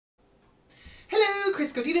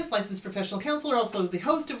Chris Godinez, licensed professional counselor, also the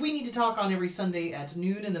host of We Need to Talk on every Sunday at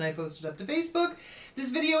noon, and then I post it up to Facebook.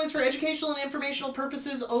 This video is for educational and informational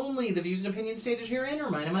purposes only. The views and opinions stated herein are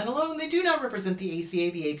mine and mine alone. They do not represent the ACA,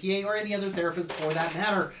 the APA, or any other therapist for that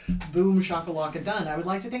matter. Boom, shakalaka, done. I would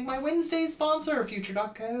like to thank my Wednesday sponsor,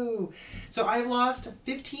 Future.co. So I've lost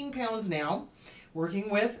 15 pounds now, working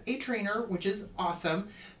with a trainer, which is awesome.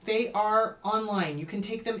 They are online. You can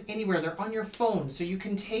take them anywhere. They're on your phone. So you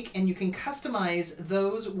can take and you can customize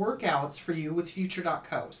those workouts for you with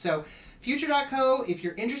Future.co. So Future.co, if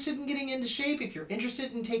you're interested in getting into shape, if you're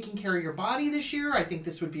interested in taking care of your body this year, I think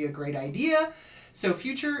this would be a great idea. So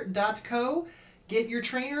Future.co, get your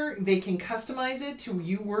trainer. They can customize it to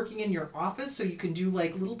you working in your office. So you can do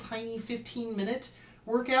like little tiny 15-minute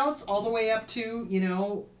workouts all the way up to, you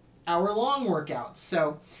know, hour-long workouts.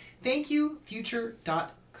 So thank you,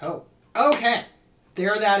 Future.co. Okay,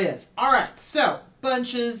 there that is. All right, so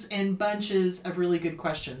bunches and bunches of really good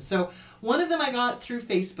questions. So one of them I got through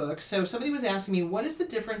Facebook. So somebody was asking me, what is the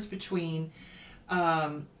difference between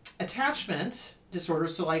attachment disorder,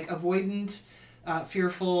 so like avoidant,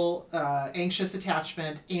 fearful, anxious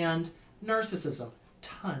attachment, and narcissism?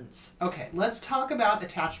 Tons. Okay, let's talk about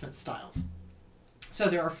attachment styles. So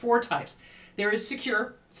there are 4 types. There is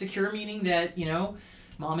secure. Secure meaning that, you know,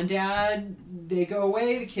 mom and dad, they go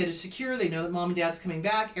away, the kid is secure, they know that mom and dad's coming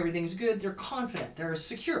back, everything's good, they're confident, they're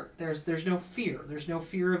secure. There's no fear. There's no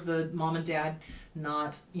fear of the mom and dad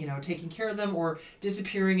not, you know, taking care of them or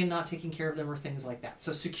disappearing and not taking care of them or things like that.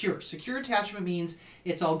 So secure. Secure attachment means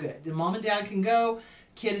it's all good. The mom and dad can go,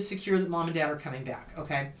 kid is secure that mom and dad are coming back,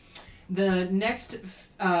 okay? The next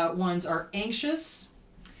ones are anxious,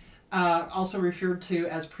 also referred to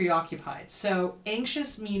as preoccupied. So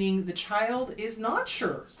anxious meaning the child is not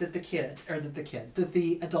sure that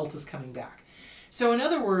the adult is coming back. So in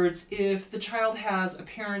other words, if the child has a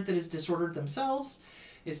parent that is disordered themselves,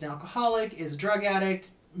 is an alcoholic, is a drug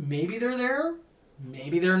addict, maybe they're there,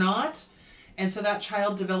 maybe they're not. And so that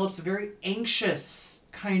child develops a very anxious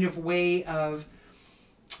kind of way of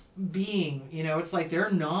being, you know, it's like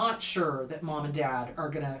they're not sure that mom and dad are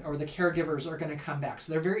gonna, or the caregivers are gonna come back.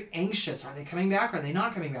 So they're very anxious. Are they coming back? Are they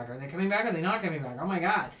not coming back? Are they coming back? Are they not coming back? Oh my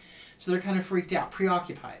God. So they're kind of freaked out,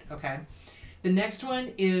 preoccupied, okay? The next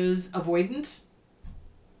one is avoidant,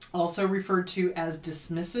 also referred to as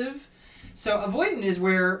dismissive. So avoidant is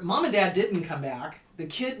where mom and dad didn't come back. The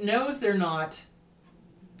kid knows they're not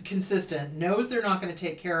consistent, knows they're not going to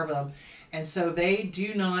take care of them, and so they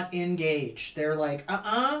do not engage. They're like,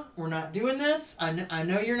 we're not doing this. I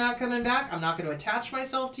know you're not coming back. I'm not going to attach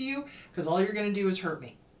myself to you because all you're going to do is hurt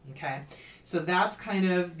me. Okay? So that's kind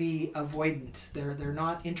of the avoidant. They're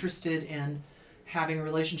not interested in having a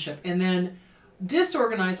relationship. And then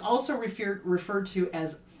disorganized, also referred to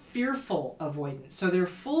as fearful avoidant. So they're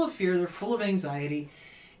full of fear. They're full of anxiety.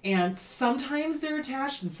 And sometimes they're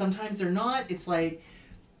attached and sometimes they're not. It's like,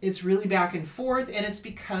 it's really back and forth, and it's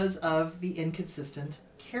because of the inconsistent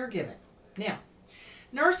caregiving. Now,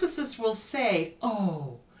 narcissists will say,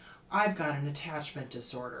 oh, I've got an attachment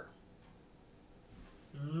disorder.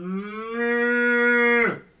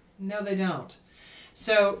 No, they don't.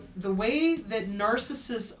 So the way that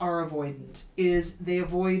narcissists are avoidant is they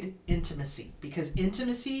avoid intimacy because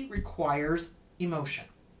intimacy requires emotion.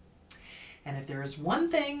 And if there is one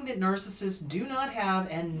thing that narcissists do not have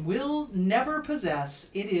and will never possess,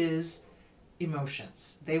 it is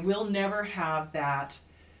emotions. They will never have that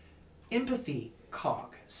empathy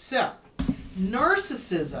cog. So,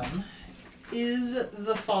 narcissism is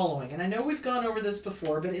the following. And I know we've gone over this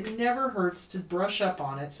before, but it never hurts to brush up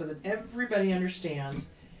on it so that everybody understands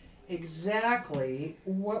exactly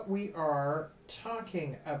what we are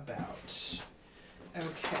talking about.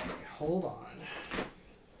 Okay, hold on.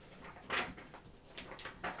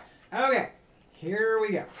 Okay, here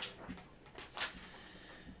we go.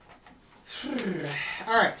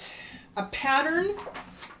 All right, a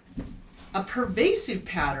pervasive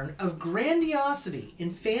pattern of grandiosity in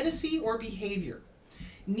fantasy or behavior,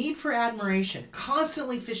 need for admiration,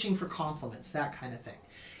 constantly fishing for compliments, that kind of thing,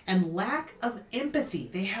 and lack of empathy.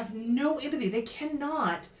 They have no empathy. They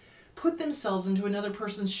cannot put themselves into another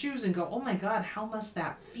person's shoes and go, oh my God, how must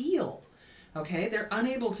that feel? Okay, they're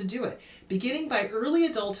unable to do it. Beginning by early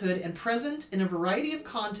adulthood and present in a variety of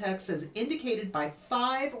contexts as indicated by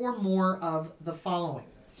 5 or more of the following.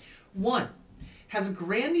 1, has a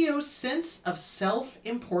grandiose sense of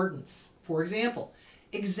self-importance. For example,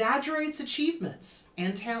 exaggerates achievements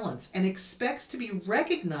and talents and expects to be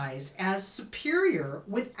recognized as superior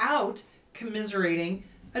without commiserating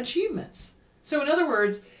achievements. So in other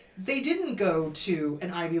words, they didn't go to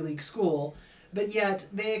an Ivy League school, but yet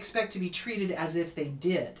they expect to be treated as if they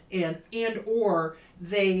did, and or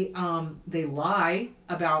they lie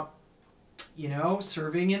about, you know,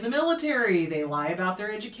 serving in the military. They lie about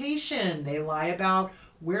their education. They lie about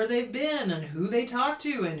where they've been and who they talk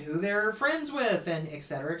to and who they're friends with, and et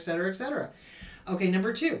cetera, et cetera, et cetera. Okay,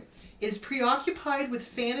 number 2 is preoccupied with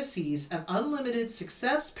fantasies of unlimited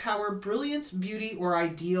success, power, brilliance, beauty, or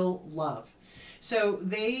ideal love. So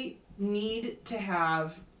they need to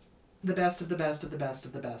have the best of the best of the best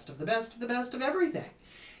of the best of the best of the best of everything.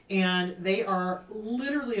 And they are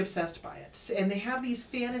literally obsessed by it. And they have these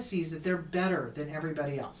fantasies that they're better than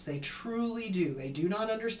everybody else. They truly do. They do not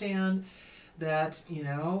understand that, you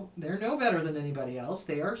know, they're no better than anybody else.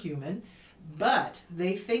 They are human. But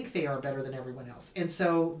they think they are better than everyone else. And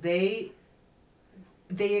so they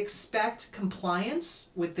expect compliance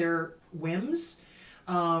with their whims.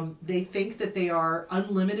 They think that they are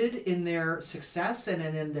unlimited in their success and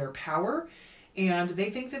in their power. And they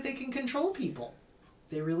think that they can control people.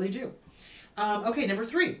 They really do. Okay, number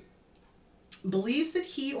 3. Believes that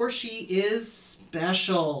he or she is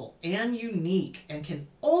special and unique and can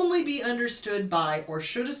only be understood by or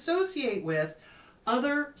should associate with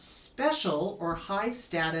other special or high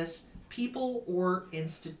status people or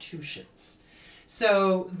institutions.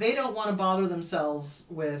 So they don't want to bother themselves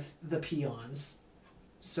with the peons,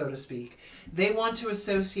 so to speak. They want to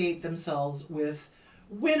associate themselves with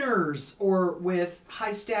winners or with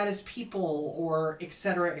high status people or et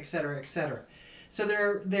cetera, et cetera, et cetera. So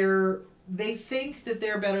they think that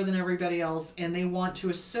they're better than everybody else, and they want to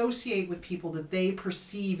associate with people that they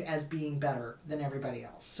perceive as being better than everybody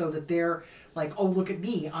else. So that they're like, oh, look at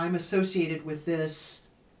me. I'm associated with this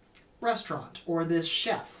restaurant or this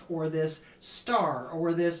chef or this star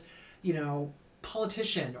or this, you know,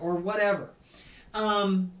 politician or whatever.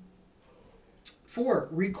 4,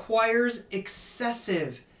 requires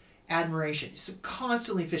excessive admiration. So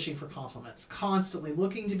constantly fishing for compliments, constantly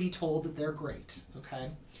looking to be told that they're great,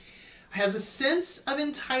 okay? Has a sense of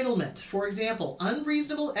entitlement. For example,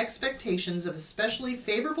 unreasonable expectations of especially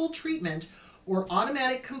favorable treatment or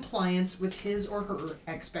automatic compliance with his or her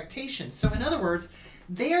expectations. So in other words,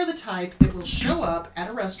 they are the type that will show up at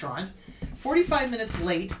a restaurant 45 minutes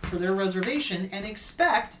late for their reservation and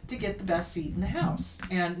expect to get the best seat in the house,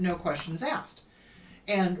 and no questions asked,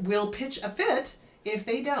 and will pitch a fit if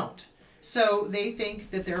they don't. So they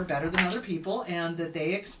think that they're better than other people and that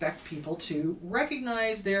they expect people to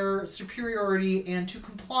recognize their superiority and to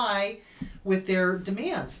comply with their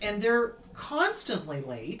demands. And they're constantly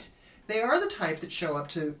late. They are the type that show up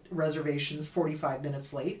to reservations 45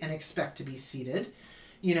 minutes late and expect to be seated.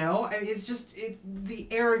 You know, it's just the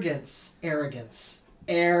arrogance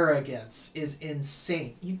is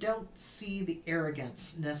insane. You don't see the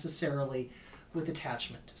arrogance necessarily with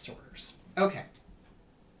attachment disorders. Okay.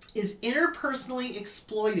 Is interpersonally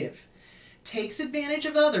exploitive. Takes advantage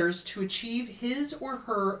of others to achieve his or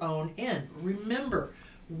her own end. Remember,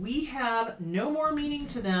 we have no more meaning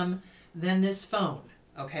to them than this phone,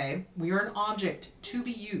 okay? We are an object to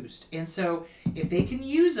be used. And so if they can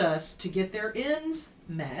use us to get their ends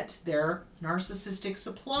met, their narcissistic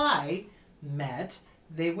supply met,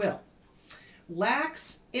 they will.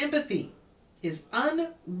 Lacks empathy. Is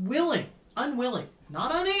unwilling,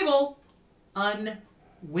 not unable,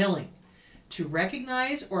 unwilling to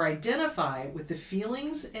recognize or identify with the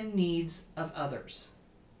feelings and needs of others.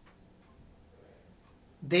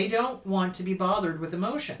 They don't want to be bothered with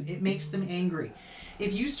emotion. It makes them angry.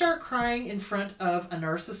 If you start crying in front of a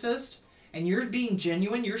narcissist and you're being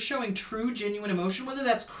genuine, you're showing true, genuine emotion, whether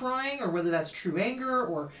that's crying or whether that's true anger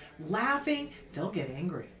or laughing, they'll get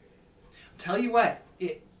angry. I'll tell you what,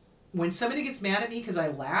 when somebody gets mad at me because I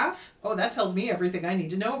laugh, oh, that tells me everything I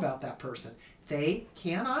need to know about that person. They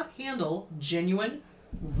cannot handle genuine,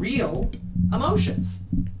 real emotions.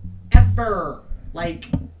 Ever. Like,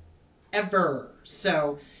 ever.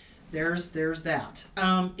 So, there's that.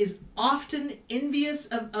 Is often envious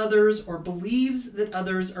of others or believes that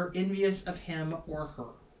others are envious of him or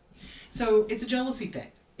her. So, it's a jealousy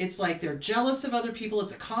thing. It's like they're jealous of other people.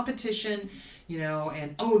 It's a competition, you know,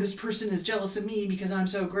 and, oh, this person is jealous of me because I'm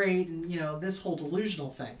so great, and, you know, this whole delusional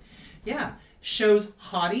thing. Yeah. Shows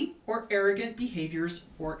haughty or arrogant behaviors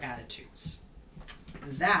or attitudes.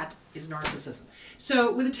 That is narcissism.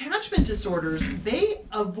 So with attachment disorders, they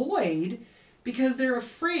avoid because they're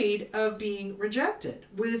afraid of being rejected.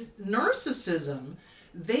 With narcissism,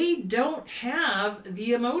 they don't have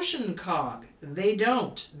the emotion cog. They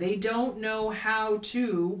don't. They don't know how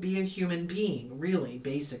to be a human being, really,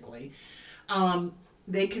 basically.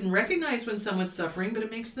 They can recognize when someone's suffering, but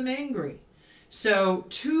it makes them angry. So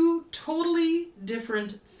 2 totally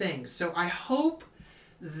different things. So I hope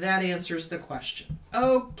that answers the question.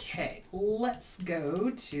 Okay, let's go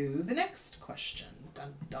to the next question.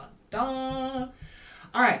 Dun, dun, dun.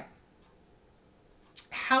 All right.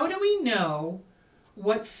 How do we know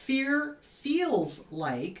what fear feels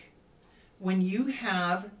like when you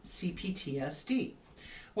have CPTSD?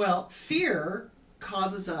 Well, fear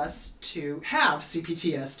causes us to have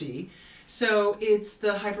CPTSD. So it's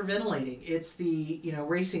the hyperventilating, it's the,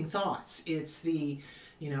 racing thoughts, it's the,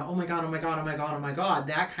 oh my God, oh my God, oh my God, oh my God,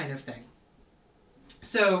 that kind of thing.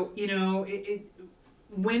 So,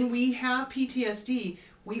 when we have PTSD,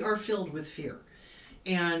 we are filled with fear.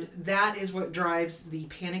 And that is what drives the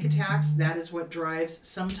panic attacks. That is what drives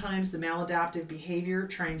sometimes the maladaptive behavior,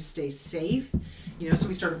 trying to stay safe. So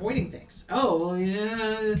we start avoiding things. Oh,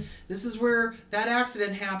 well, this is where that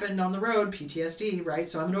accident happened on the road, PTSD, right?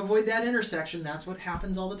 So I'm going to avoid that intersection. That's what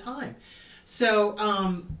happens all the time. So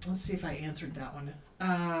let's see if I answered that one.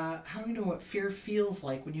 How do we know what fear feels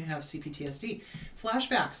like when you have CPTSD?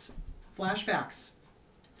 Flashbacks,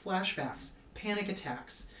 panic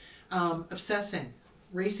attacks, obsessing,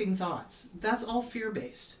 racing thoughts. That's all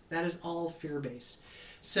fear-based. That is all fear-based.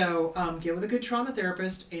 So get with a good trauma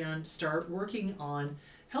therapist and start working on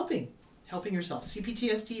helping yourself.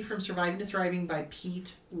 CPTSD from Surviving to Thriving by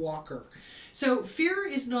Pete Walker. So fear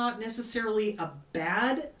is not necessarily a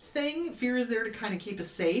bad thing. Fear is there to kind of keep us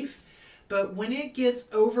safe. But when it gets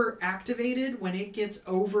overactivated, when it gets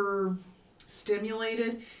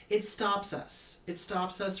overstimulated, it stops us. It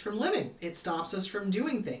stops us from living. It stops us from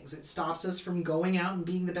doing things. It stops us from going out and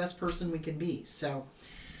being the best person we can be. So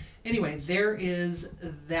anyway, there is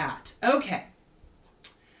that. Okay.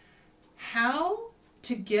 How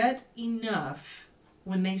to get enough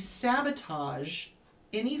when they sabotage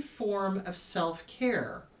any form of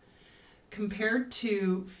self-care compared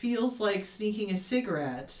to feels like sneaking a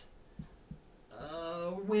cigarette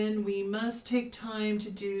when we must take time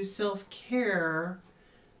to do self-care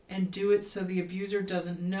and do it so the abuser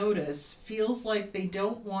doesn't notice. Feels like they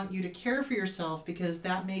don't want you to care for yourself because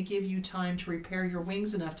that may give you time to repair your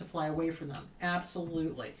wings enough to fly away from them.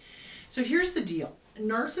 Absolutely. So here's the deal.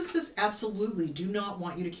 Narcissists absolutely do not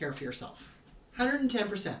want you to care for yourself.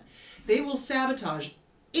 110%. They will sabotage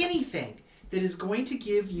anything that is going to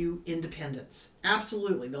give you independence.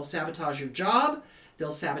 Absolutely. They'll sabotage your job.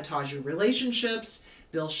 They'll sabotage your relationships.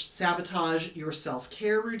 They'll sabotage your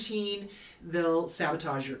self-care routine. They'll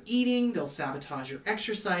sabotage your eating. They'll sabotage your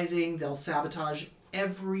exercising. They'll sabotage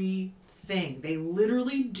everything. They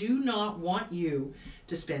literally do not want you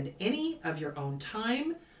to spend any of your own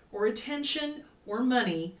time or attention or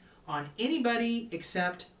money on anybody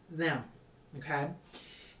except them. Okay?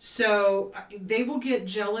 So they will get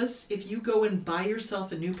jealous if you go and buy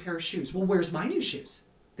yourself a new pair of shoes. Well, where's my new shoes?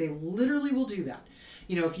 They literally will do that.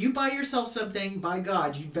 If you buy yourself something, by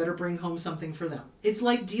God, you'd better bring home something for them. It's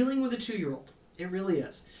like dealing with a 2-year-old. It really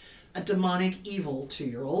is. A demonic, evil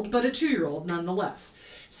 2-year-old, but a 2-year-old nonetheless.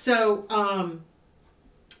 So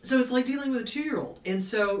it's like dealing with a 2-year-old. And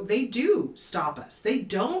so they do stop us. They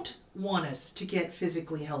don't want us to get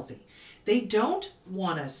physically healthy. They don't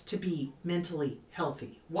want us to be mentally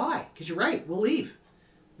healthy. Why? Because you're right. We'll leave.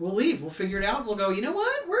 We'll figure it out. And we'll go, you know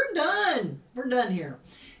what? We're done. We're done here.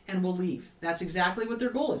 And we'll leave. That's exactly what their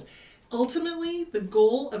goal is. Ultimately, the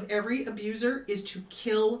goal of every abuser is to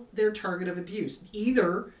kill their target of abuse,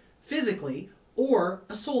 either physically or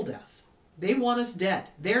a soul death. They want us dead.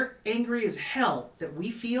 They're angry as hell that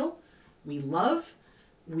we feel, we love,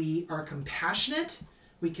 we are compassionate,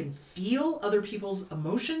 we can feel other people's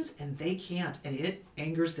emotions, and they can't. And it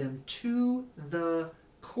angers them to the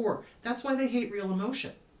core. That's why they hate real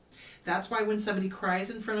emotion. That's why when somebody cries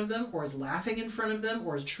in front of them or is laughing in front of them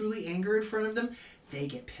or is truly angry in front of them, they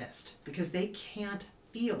get pissed because they can't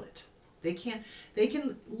feel it. They can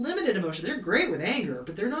limited emotion. They're great with anger,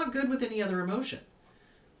 but they're not good with any other emotion.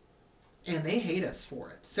 And they hate us for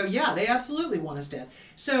it. So yeah, they absolutely want us dead.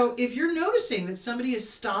 So if you're noticing that somebody is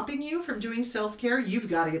stopping you from doing self-care, you've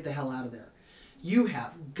got to get the hell out of there. You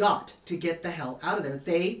have got to get the hell out of there.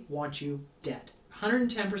 They want you dead.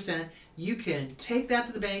 110%. You can take that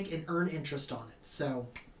to the bank and earn interest on it. So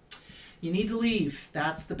you need to leave.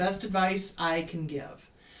 That's the best advice I can give.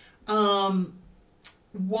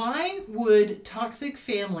 Why would toxic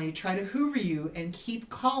family try to hoover you and keep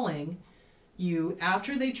calling you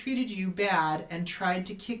after they treated you bad and tried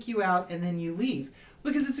to kick you out and then you leave?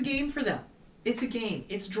 Because it's a game for them. It's a game.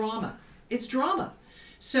 It's drama. It's drama.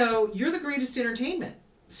 So you're the greatest entertainment,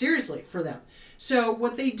 seriously, for them. So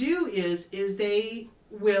what they do is they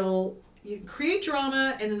will create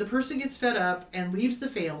drama, and then the person gets fed up and leaves the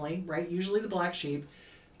family, right? Usually the black sheep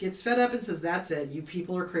gets fed up and says, that's it. You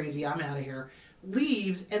people are crazy. I'm out of here.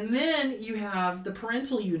 leaves, and then you have the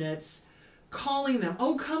parental units calling them,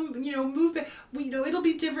 oh, come, move back. It'll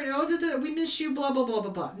be different. Oh, we miss you, blah, blah, blah,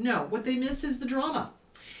 blah, blah. No, what they miss is the drama.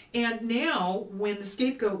 And now when the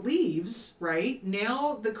scapegoat leaves, right,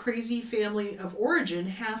 now the crazy family of origin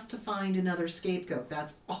has to find another scapegoat.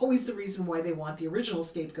 That's always the reason why they want the original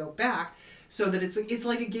scapegoat back, so that it's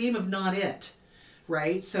like a game of not it,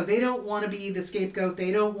 right? So they don't want to be the scapegoat.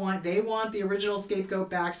 They want the original scapegoat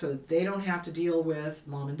back so that they don't have to deal with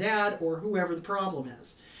mom and dad or whoever the problem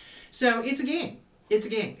is. So it's a game. It's a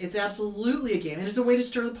game. It's absolutely a game. And it's a way to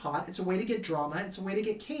stir the pot. It's a way to get drama. It's a way to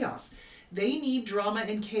get chaos. They need drama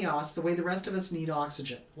and chaos the way the rest of us need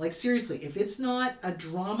oxygen. Like, seriously, if it's not a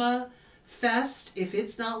drama fest, if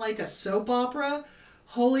it's not like a soap opera,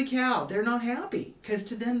 holy cow, they're not happy. Because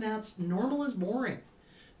to them, that's normal is boring.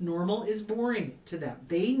 Normal is boring to them.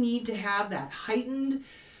 They need to have that heightened,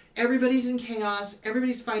 everybody's in chaos,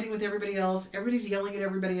 everybody's fighting with everybody else, everybody's yelling at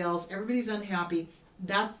everybody else, everybody's unhappy.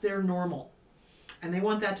 That's their normal. And they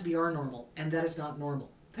want that to be our normal. And that is not normal.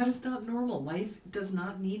 That is not normal. Life does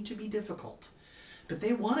not need to be difficult. But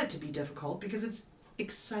they want it to be difficult because it's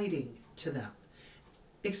exciting to them.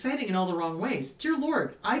 Exciting in all the wrong ways. Dear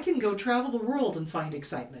Lord, I can go travel the world and find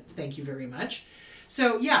excitement. Thank you very much.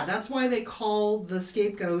 So yeah, that's why they call the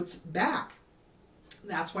scapegoats back.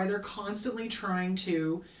 That's why they're constantly trying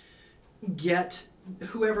to get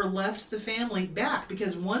whoever left the family back.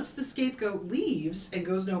 Because once the scapegoat leaves and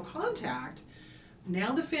goes no contact,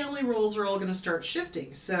 now the family roles are all going to start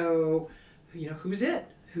shifting. So, who's it?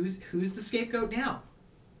 Who's the scapegoat now?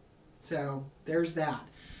 So there's that.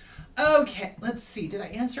 Okay, let's see. Did I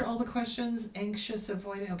answer all the questions? Anxious,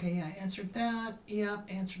 avoiding. Okay, yeah, I answered that. Yep,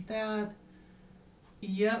 answered that.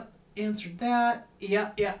 Yep, answered that.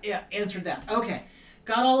 Yep, answered that. Okay,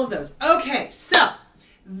 got all of those. Okay, so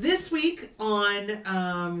this week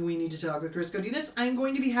on We Need to Talk with Chris Godinez, I'm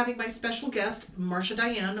going to be having my special guest, Marsha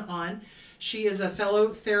Diane, on. She is a fellow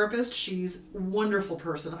therapist. She's a wonderful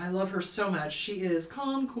person. I love her so much. She is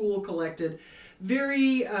calm, cool, collected,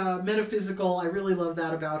 very metaphysical. I really love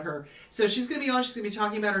that about her. So she's going to be on. She's going to be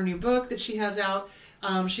talking about her new book that she has out.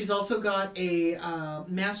 She's also got a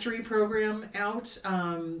mastery program out.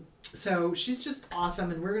 So she's just awesome.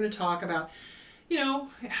 And we're going to talk about,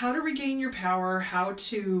 how to regain your power, how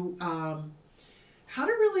to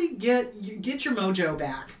really get your mojo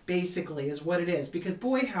back, basically, is what it is. Because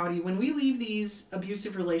boy, howdy, when we leave these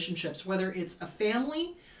abusive relationships, whether it's a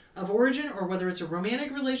family of origin or whether it's a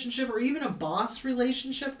romantic relationship or even a boss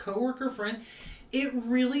relationship, coworker, friend, it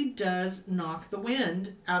really does knock the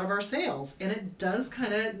wind out of our sails, and it does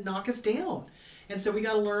kind of knock us down. And so we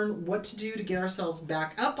got to learn what to do to get ourselves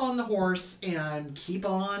back up on the horse and keep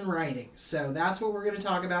on riding. So that's what we're going to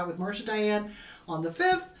talk about with Marsha Diane on the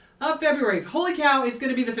 5th of February. Holy cow, it's going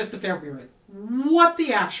to be the 5th of February. What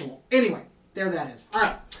the actual? Anyway, there that is. All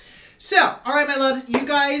right. So, all right, my loves, you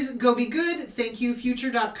guys go be good. Thank you,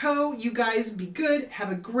 future.co. You guys be good.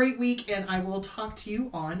 Have a great week, and I will talk to you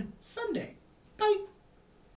on Sunday. Bye.